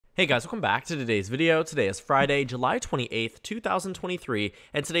Hey guys, welcome back to today's video. Today is Friday, July 28th, 2023,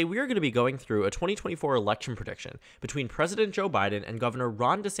 and today we are going to be going through a 2024 election prediction between President Joe Biden and Governor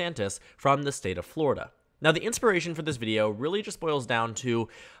Ron DeSantis from the state of Florida. Now, the inspiration for this video really just boils down to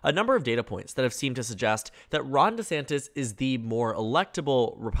a number of data points that have seemed to suggest that Ron DeSantis is the more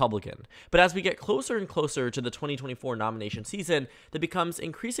electable Republican. But as we get closer and closer to the 2024 nomination season, it becomes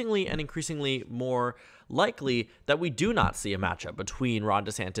increasingly more likely that we do not see a matchup between Ron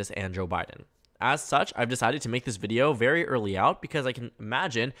DeSantis and Joe Biden. As such, I've decided to make this video very early out because I can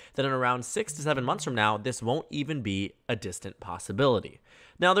imagine that in around 6 to 7 months from now, this won't even be a distant possibility.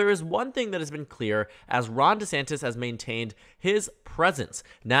 Now, there is one thing that has been clear as Ron DeSantis has maintained his presence,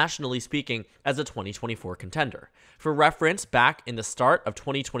 nationally speaking, as a 2024 contender. For reference, back in the start of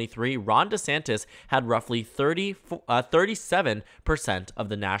 2023, Ron DeSantis had roughly 37% of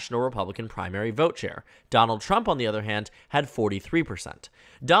the national Republican primary vote share. Donald Trump, on the other hand, had 43%.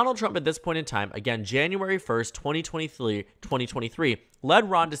 Donald Trump at this point in time, again, January 1st, 2023, led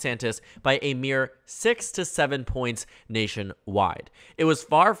Ron DeSantis by a mere 6 to 7 points nationwide. It was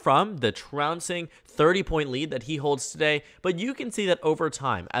far from the trouncing 30-point lead that he holds today, but you can see that over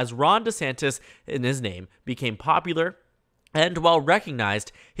time, as Ron DeSantis, in his name, became popular and well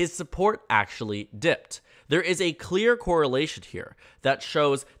recognized, his support actually dipped. There is a clear correlation here that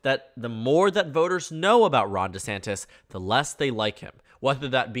shows that the more that voters know about Ron DeSantis, the less they like him, whether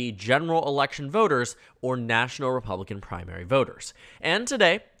that be general election voters or national Republican primary voters. And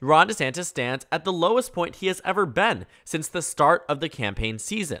today, Ron DeSantis stands at the lowest point he has ever been since the start of the campaign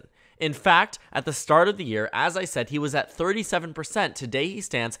season. In fact, at the start of the year, as I said, he was at 37%. Today, he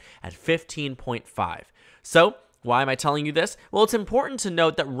stands at 15.5%. So, why am I telling you this? Well, it's important to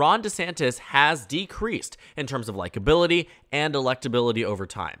note that Ron DeSantis has decreased in terms of likability and electability over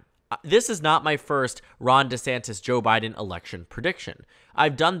time. This is not my first Ron DeSantis Joe Biden election prediction.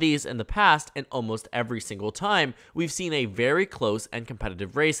 I've done these in the past, and almost every single time we've seen a very close and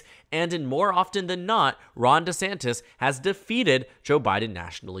competitive race, and in more often than not, Ron DeSantis has defeated Joe Biden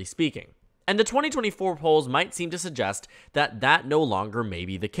nationally speaking. And the 2024 polls might seem to suggest that that no longer may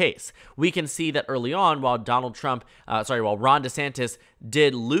be the case. We can see that early on, while Ron DeSantis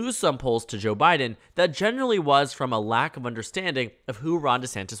did lose some polls to Joe Biden, that generally was from a lack of understanding of who Ron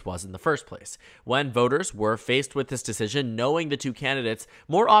DeSantis was in the first place. When voters were faced with this decision, knowing the two candidates,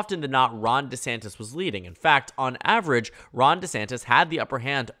 more often than not, Ron DeSantis was leading. In fact, on average, Ron DeSantis had the upper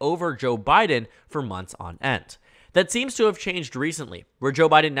hand over Joe Biden for months on end. That seems to have changed recently, where Joe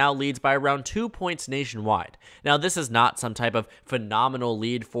Biden now leads by around 2 points nationwide. Now, this is not some type of phenomenal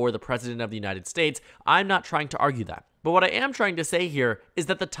lead for the President of the United States. I'm not trying to argue that. But what I am trying to say here is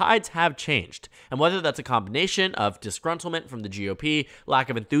that the tides have changed. And whether that's a combination of disgruntlement from the GOP, lack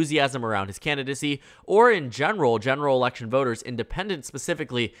of enthusiasm around his candidacy, or in general election voters, independents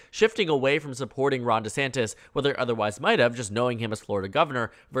specifically, shifting away from supporting Ron DeSantis, where they otherwise might have, just knowing him as Florida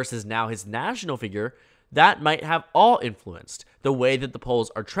governor, versus now his national figure, that might have all influenced the way that the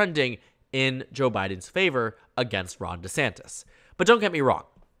polls are trending in Joe Biden's favor against Ron DeSantis. But don't get me wrong.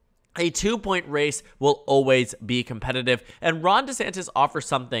 A 2-point race will always be competitive, and Ron DeSantis offers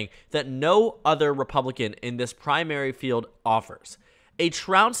something that no other Republican in this primary field offers: a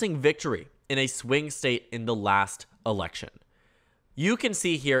trouncing victory in a swing state in the last election. You can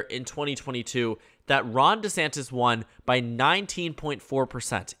see here in 2022 that Ron DeSantis won by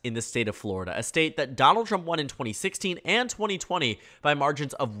 19.4% in the state of Florida, a state that Donald Trump won in 2016 and 2020 by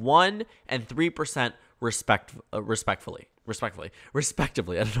margins of 1% and 3% respectively.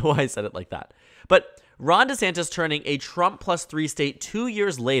 I don't know why I said it like that. But Ron DeSantis turning a Trump plus 3 state 2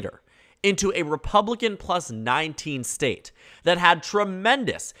 years later into a Republican plus 19 state that had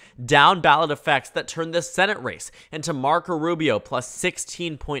tremendous down ballot effects that turned the Senate race into Marco Rubio plus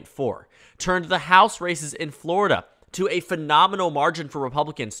 16.4, turned the House races in Florida to a phenomenal margin for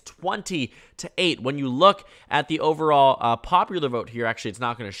Republicans, 20-8. When you look at the overall popular vote here, actually it's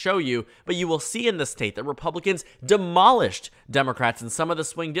not going to show you, but you will see in the state that Republicans demolished Democrats in some of the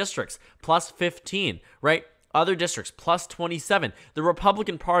swing districts, plus 15, right? Other districts, plus 27. The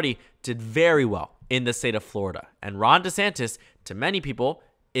Republican Party did very well in the state of Florida. And Ron DeSantis, to many people,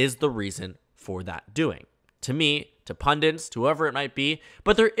 is the reason for that doing. To me, to pundits, to whoever it might be.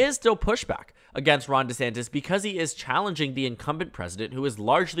 But there is still pushback against Ron DeSantis because he is challenging the incumbent president who is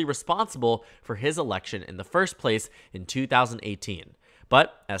largely responsible for his election in the first place in 2018.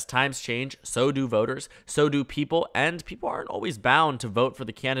 But as times change, so do voters, so do people, and people aren't always bound to vote for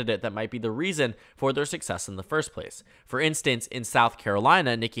the candidate that might be the reason for their success in the first place. For instance, in South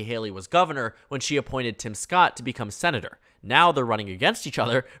Carolina, Nikki Haley was governor when she appointed Tim Scott to become senator. Now they're running against each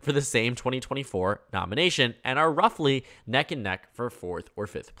other for the same 2024 nomination and are roughly neck and neck for 4th or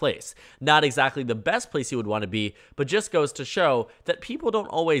 5th place. Not exactly the best place you would want to be, but just goes to show that people don't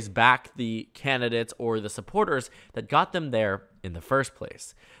always back the candidates or the supporters that got them there in the first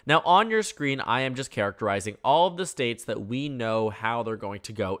place. Now on your screen, I am just characterizing all of the states that we know how they're going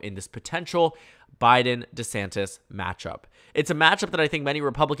to go in this potential Biden-DeSantis matchup. It's a matchup that I think many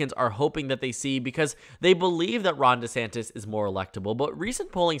Republicans are hoping that they see because they believe that Ron DeSantis is more electable, but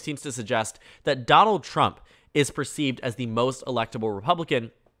recent polling seems to suggest that Donald Trump is perceived as the most electable Republican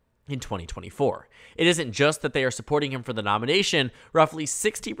in 2024. It isn't just that they are supporting him for the nomination. Roughly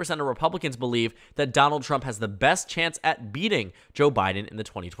 60% of Republicans believe that Donald Trump has the best chance at beating Joe Biden in the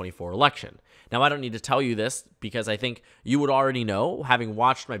 2024 election. Now, I don't need to tell you this because I think you would already know, having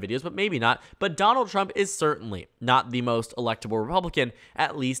watched my videos, but maybe not. But Donald Trump is certainly not the most electable Republican,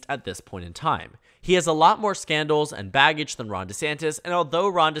 at least at this point in time. He has a lot more scandals and baggage than Ron DeSantis, and although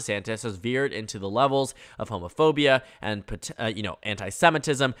Ron DeSantis has veered into the levels of homophobia and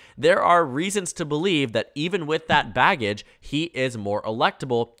anti-Semitism, there are reasons to believe that even with that baggage, he is more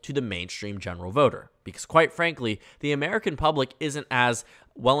electable to the mainstream general voter. Because quite frankly, the American public isn't as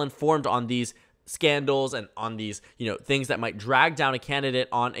well informed on these scandals and on these, things that might drag down a candidate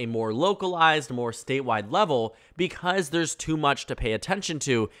on a more localized, more statewide level because there's too much to pay attention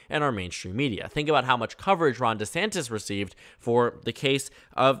to in our mainstream media. Think about how much coverage Ron DeSantis received for the case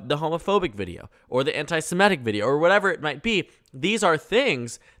of the homophobic video or the anti-Semitic video or whatever it might be. These are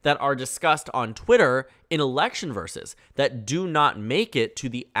things that are discussed on Twitter in election verses that do not make it to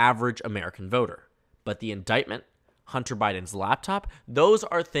the average American voter. But the indictment, Hunter Biden's laptop, those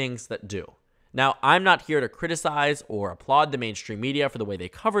are things that do. Now, I'm not here to criticize or applaud the mainstream media for the way they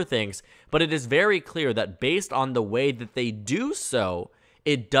cover things, but it is very clear that based on the way that they do so,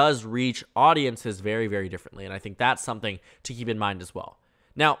 it does reach audiences very, very differently. And I think that's something to keep in mind as well.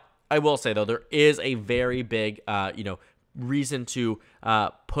 Now, I will say, though, there is a very big, reason to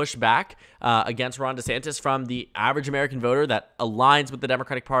push back against Ron DeSantis from the average American voter that aligns with the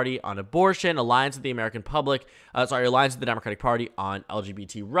Democratic Party on abortion, aligns with the American public, aligns with the Democratic Party on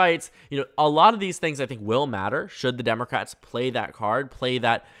LGBT rights. A lot of these things I think will matter should the Democrats play that card,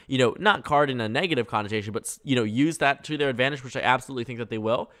 not card in a negative connotation, but, use that to their advantage, which I absolutely think that they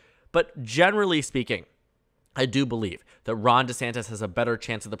will. But generally speaking, I do believe that Ron DeSantis has a better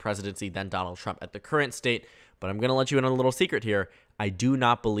chance of the presidency than Donald Trump at the current state. But I'm going to let you in on a little secret here. I do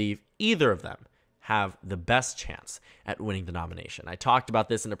not believe either of them have the best chance at winning the nomination. I talked about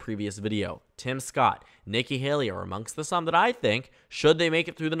this in a previous video. Tim Scott, Nikki Haley are amongst the some that I think, should they make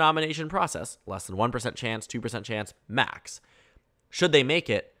it through the nomination process, less than 1% chance, 2% chance, max. Should they make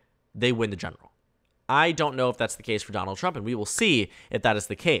it, they win the general. I don't know if that's the case for Donald Trump, and we will see if that is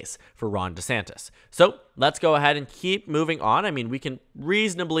the case for Ron DeSantis. So let's go ahead and keep moving on. I mean, we can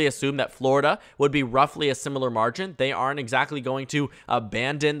reasonably assume that Florida would be roughly a similar margin. They aren't exactly going to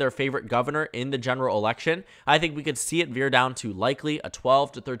abandon their favorite governor in the general election. I think we could see it veer down to likely a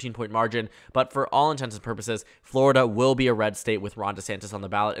 12 to 13-point margin, but for all intents and purposes, Florida will be a red state with Ron DeSantis on the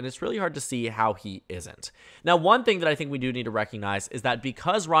ballot, and it's really hard to see how he isn't. Now, one thing that I think we do need to recognize is that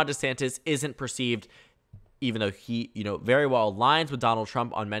because Ron DeSantis isn't perceived, even though he, very well aligns with Donald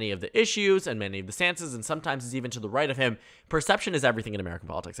Trump on many of the issues and many of the stances, and sometimes is even to the right of him, perception is everything in American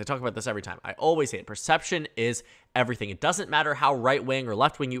politics. I talk about this every time. I always say it. Perception is everything. It doesn't matter how right-wing or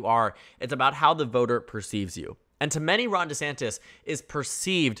left-wing you are. It's about how the voter perceives you. And to many, Ron DeSantis is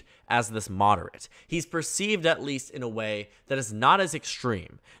perceived as this moderate. He's perceived, at least in a way, that is not as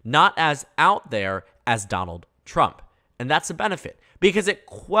extreme, not as out there as Donald Trump. And that's a benefit because it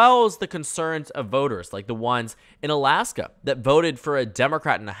quells the concerns of voters like the ones in Alaska that voted for a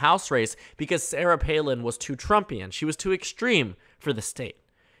Democrat in a House race because Sarah Palin was too Trumpian. She was too extreme for the state.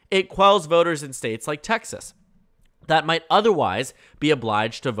 It quells voters in states like Texas that might otherwise be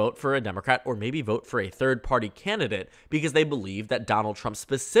obliged to vote for a Democrat or maybe vote for a third-party candidate because they believe that Donald Trump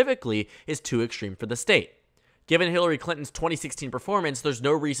specifically is too extreme for the state. Given Hillary Clinton's 2016 performance, there's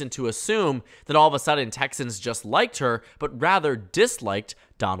no reason to assume that all of a sudden Texans just liked her, but rather disliked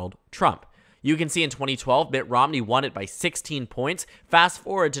Donald Trump. You can see in 2012, Mitt Romney won it by 16 points. Fast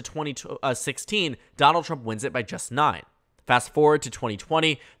forward to 2016, Donald Trump wins it by just 9. Fast forward to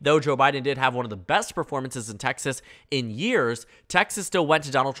 2020, though Joe Biden did have one of the best performances in Texas in years, Texas still went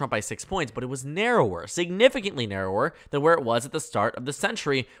to Donald Trump by 6 points, but it was narrower, significantly narrower than where it was at the start of the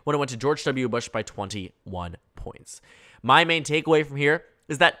century when it went to George W. Bush by 21 points. My main takeaway from here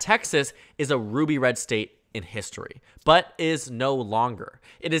is that Texas is a ruby red state in history, but is no longer.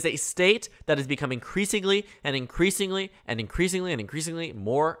 It is a state that has become increasingly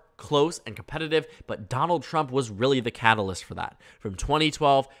more close and competitive, but Donald Trump was really the catalyst for that from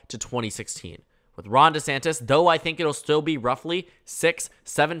 2012 to 2016. With Ron DeSantis, though I think it'll still be roughly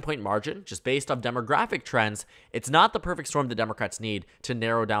 6-7 point margin, just based off demographic trends, it's not the perfect storm the Democrats need to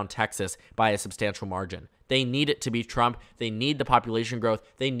narrow down Texas by a substantial margin. They need it to beat Trump. They need the population growth.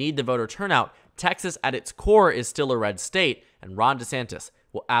 They need the voter turnout. Texas, at its core, is still a red state, and Ron DeSantis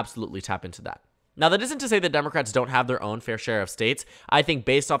will absolutely tap into that. Now, that isn't to say that Democrats don't have their own fair share of states. I think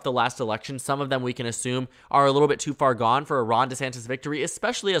based off the last election, some of them we can assume are a little bit too far gone for a Ron DeSantis victory,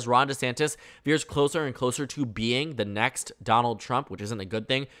 especially as Ron DeSantis veers closer and closer to being the next Donald Trump, which isn't a good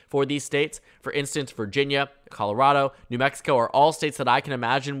thing for these states. For instance, Virginia, Colorado, New Mexico are all states that I can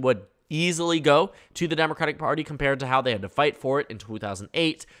imagine would easily go to the Democratic Party compared to how they had to fight for it in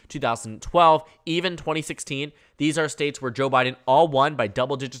 2008, 2012, even 2016. These are states where Joe Biden all won by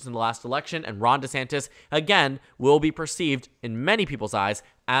double digits in the last election, and Ron DeSantis, again, will be perceived in many people's eyes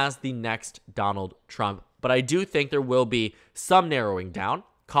as the next Donald Trump. But I do think there will be some narrowing down.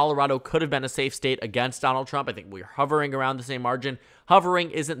 Colorado could have been a safe state against Donald Trump. I think we're hovering around the same margin.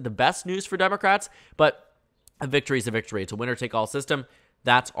 Hovering isn't the best news for Democrats, but a victory is a victory. It's a winner-take-all system.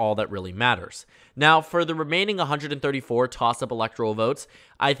 That's all that really matters. Now, for the remaining 134 toss-up electoral votes,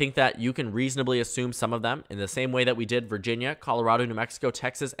 I think that you can reasonably assume some of them in the same way that we did Virginia, Colorado, New Mexico,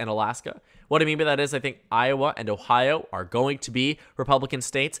 Texas, and Alaska. What I mean by that is I think Iowa and Ohio are going to be Republican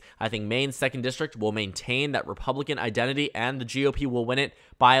states. I think Maine's 2nd District will maintain that Republican identity, and the GOP will win it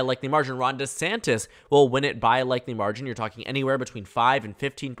by a likely margin. Ron DeSantis will win it by a likely margin. You're talking anywhere between 5 and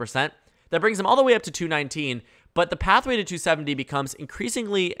 15%. That brings him all the way up to 219. But the pathway to 270 becomes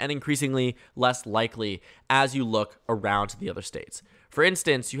increasingly less likely as you look around the other states. For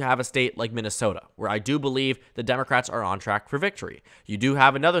instance, you have a state like Minnesota, where I do believe the Democrats are on track for victory. You do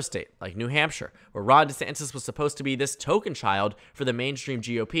have another state like New Hampshire, where Ron DeSantis was supposed to be this token child for the mainstream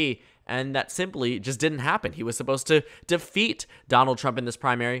GOP, and that simply just didn't happen. He was supposed to defeat Donald Trump in this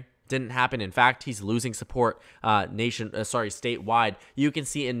primary. Didn't happen. In fact, he's losing support statewide. You can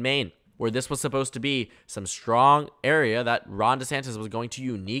see in Maine, where this was supposed to be some strong area that Ron DeSantis was going to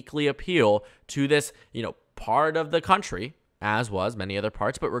uniquely appeal to this, part of the country, as was many other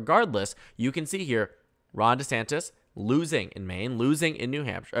parts. But regardless, you can see here, Ron DeSantis losing in Maine, losing in New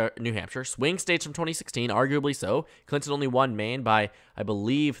Hampshire, swing states from 2016, arguably so. Clinton only won Maine by, I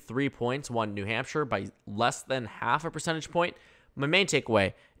believe, 3 points, won New Hampshire by less than half a percentage point. My main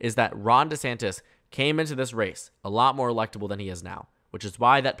takeaway is that Ron DeSantis came into this race a lot more electable than he is now, which is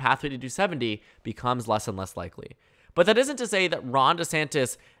why that pathway to 270 becomes less and less likely. But that isn't to say that Ron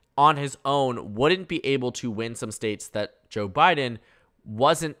DeSantis on his own wouldn't be able to win some states that Joe Biden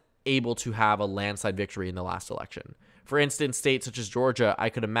wasn't able to have a landslide victory in the last election. For instance, states such as Georgia, I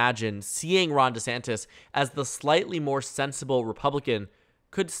could imagine seeing Ron DeSantis as the slightly more sensible Republican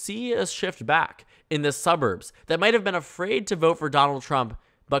could see a shift back in the suburbs that might have been afraid to vote for Donald Trump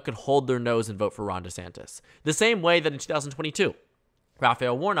but could hold their nose and vote for Ron DeSantis. The same way that in 2022,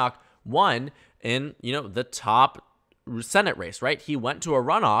 Raphael Warnock won in, the top Senate race, right? He went to a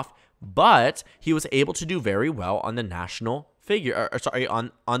runoff, but he was able to do very well on the national figure,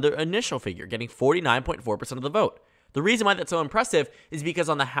 on the initial figure, getting 49.4% of the vote. The reason why that's so impressive is because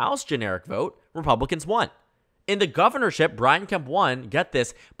on the House generic vote, Republicans won. In the governorship, Brian Kemp won, get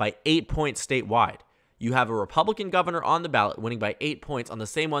this, by 8 points statewide. You have a Republican governor on the ballot winning by 8 points on the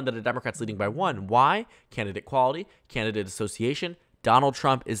same one that a Democrat's leading by 1. Why? Candidate quality, candidate association. Donald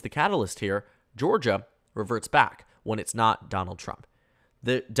Trump is the catalyst here. Georgia reverts back when it's not Donald Trump.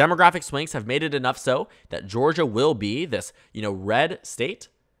 The demographic swings have made it enough so that Georgia will be this, red state.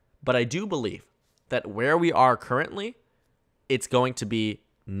 But I do believe that where we are currently, it's going to be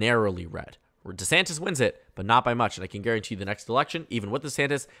narrowly red. Where DeSantis wins it, but not by much. And I can guarantee you the next election, even with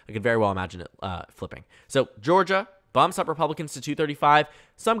DeSantis, I could very well imagine it flipping. So Georgia bumps up Republicans to 235.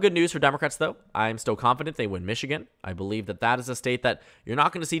 Some good news for Democrats, though. I'm still confident they win Michigan. I believe that is a state that you're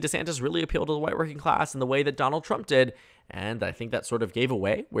not going to see DeSantis really appeal to the white working class in the way that Donald Trump did. And I think that sort of gave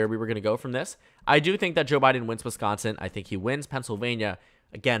away where we were going to go from this. I do think that Joe Biden wins Wisconsin. I think he wins Pennsylvania,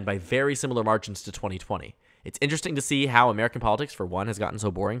 again, by very similar margins to 2020. It's interesting to see how American politics, for one, has gotten so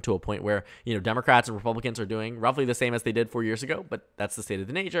boring to a point where, Democrats and Republicans are doing roughly the same as they did 4 years ago, but that's the state of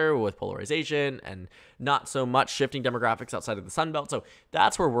the nature with polarization and not so much shifting demographics outside of the Sun Belt. So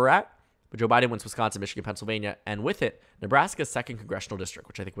that's where we're at. But Joe Biden wins Wisconsin, Michigan, Pennsylvania, and with it, Nebraska's 2nd congressional district,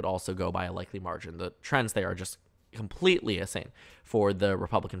 which I think would also go by a likely margin. The trends there are just completely insane for the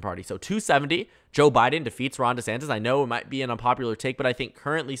Republican Party. So 270, Joe Biden defeats Ron DeSantis. I know it might be an unpopular take, but I think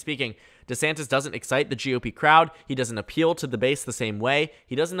currently speaking, DeSantis doesn't excite the GOP crowd. He doesn't appeal to the base the same way.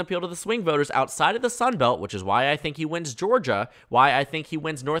 He doesn't appeal to the swing voters outside of the Sun Belt, which is why I think he wins Georgia, why I think he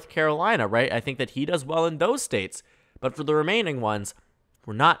wins North Carolina, right? I think that he does well in those states. But for the remaining ones,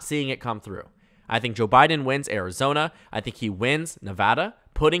 we're not seeing it come through. I think Joe Biden wins Arizona. I think he wins Nevada,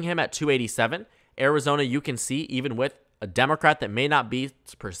 putting him at 287. Arizona, you can see, even with a Democrat that may not be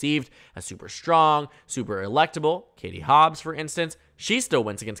perceived as super strong, super electable, Katie Hobbs, for instance, she still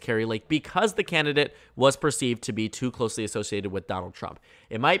wins against Kari Lake because the candidate was perceived to be too closely associated with Donald Trump.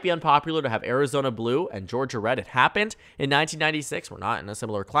 It might be unpopular to have Arizona blue and Georgia red. It happened in 1996. We're not in a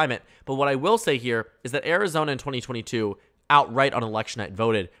similar climate. But what I will say here is that Arizona in 2022 outright on election night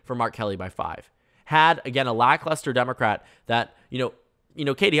voted for Mark Kelly by 5. Had, again, a lackluster Democrat that,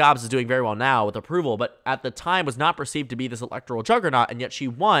 Katie Hobbs is doing very well now with approval, but at the time was not perceived to be this electoral juggernaut, and yet she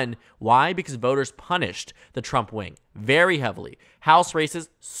won. Why? Because voters punished the Trump wing very heavily. House races,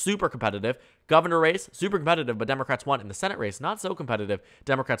 super competitive. Governor race, super competitive, but Democrats won. In the Senate race, not so competitive.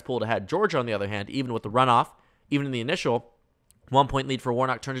 Democrats pulled ahead. Georgia, on the other hand, even with the runoff, even in the initial 1-point lead for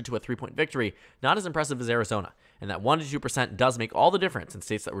Warnock turned into a 3-point victory. Not as impressive as Arizona. And that 1% to 2% does make all the difference in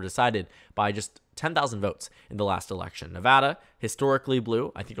states that were decided by just 10,000 votes in the last election. Nevada, historically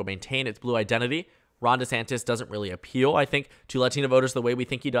blue. I think it'll maintain its blue identity. Ron DeSantis doesn't really appeal, I think, to Latino voters the way we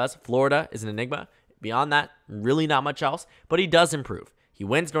think he does. Florida is an enigma. Beyond that, really not much else. But he does improve. He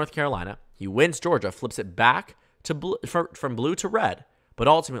wins North Carolina. He wins Georgia, flips it back to blue, from blue to red. But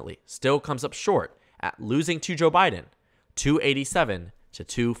ultimately, still comes up short at losing to Joe Biden, 287 to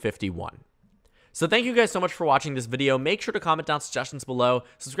 251. So thank you guys so much for watching this video. Make sure to comment down suggestions below.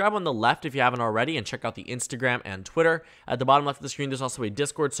 Subscribe on the left if you haven't already, and check out the Instagram and Twitter. At the bottom left of the screen, there's also a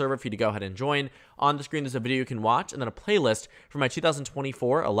Discord server for you to go ahead and join. On the screen, there's a video you can watch, and then a playlist for my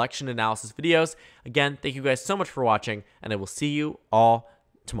 2024 election analysis videos. Again, thank you guys so much for watching, and I will see you all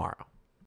tomorrow.